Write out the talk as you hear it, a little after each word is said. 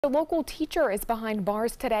A local teacher is behind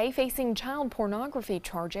bars today facing child pornography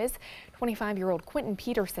charges. 25-year-old Quentin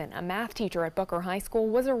Peterson, a math teacher at Booker High School,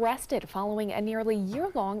 was arrested following a nearly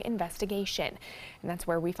year-long investigation. And that's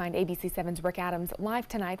where we find ABC 7's Rick Adams live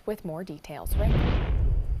tonight with more details. Rick?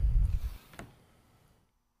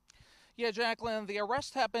 Yeah, Jacqueline, the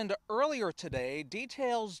arrest happened earlier today.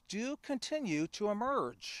 Details do continue to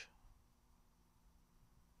emerge.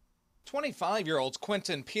 25-year-old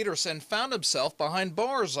Quentin Peterson found himself behind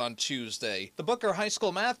bars on Tuesday. The Booker High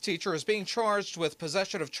School math teacher is being charged with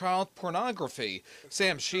possession of child pornography.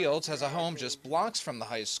 Sam Shields has a home just blocks from the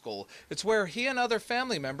high school. It's where he and other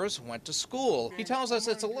family members went to school. He tells us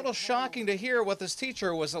it's a little shocking to hear what this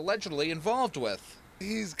teacher was allegedly involved with.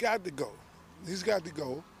 He's got to go. He's got to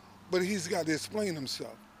go, but he's got to explain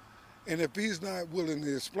himself. And if he's not willing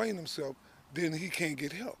to explain himself, then he can't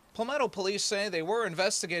get help. Palmetto police say they were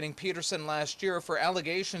investigating Peterson last year for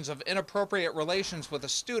allegations of inappropriate relations with a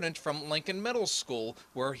student from Lincoln Middle School,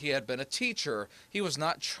 where he had been a teacher. He was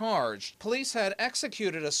not charged. Police had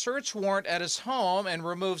executed a search warrant at his home and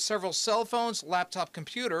removed several cell phones, laptop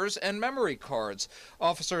computers, and memory cards.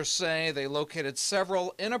 Officers say they located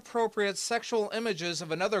several inappropriate sexual images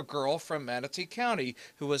of another girl from Manatee County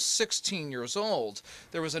who was 16 years old.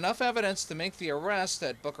 There was enough evidence to make the arrest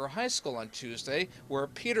at Booker High School on Tuesday, where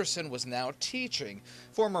Peterson was now teaching.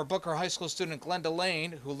 Former Booker High School student Glenda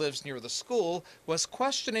Lane, who lives near the school, was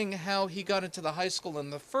questioning how he got into the high school in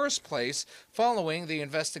the first place following the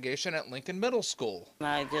investigation at Lincoln Middle School.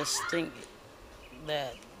 I just think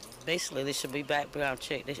that basically there should be background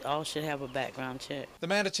check. They all should have a background check. The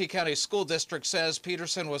Manatee County School District says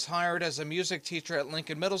Peterson was hired as a music teacher at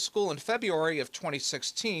Lincoln Middle School in February of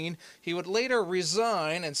 2016. He would later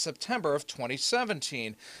resign in September of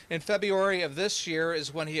 2017. In February of this year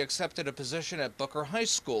is when he accepted a position at Booker High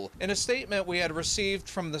School. In a statement we had received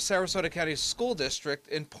from the Sarasota County School District,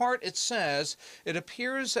 in part it says, "It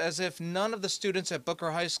appears as if none of the students at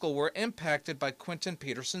Booker High School were impacted by Quentin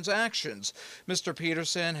Peterson's actions. Mr.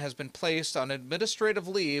 Peterson has been placed on administrative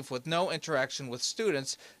leave with no interaction with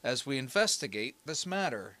students as we investigate this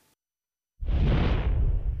matter."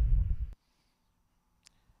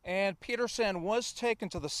 And Peterson was taken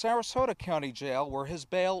to the Sarasota County Jail, where his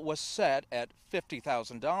bail was set at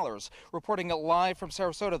 $50,000. Reporting it live from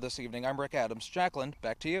Sarasota this evening, I'm Rick Adams. Jacqueline,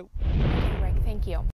 back to you. Rick, thank you.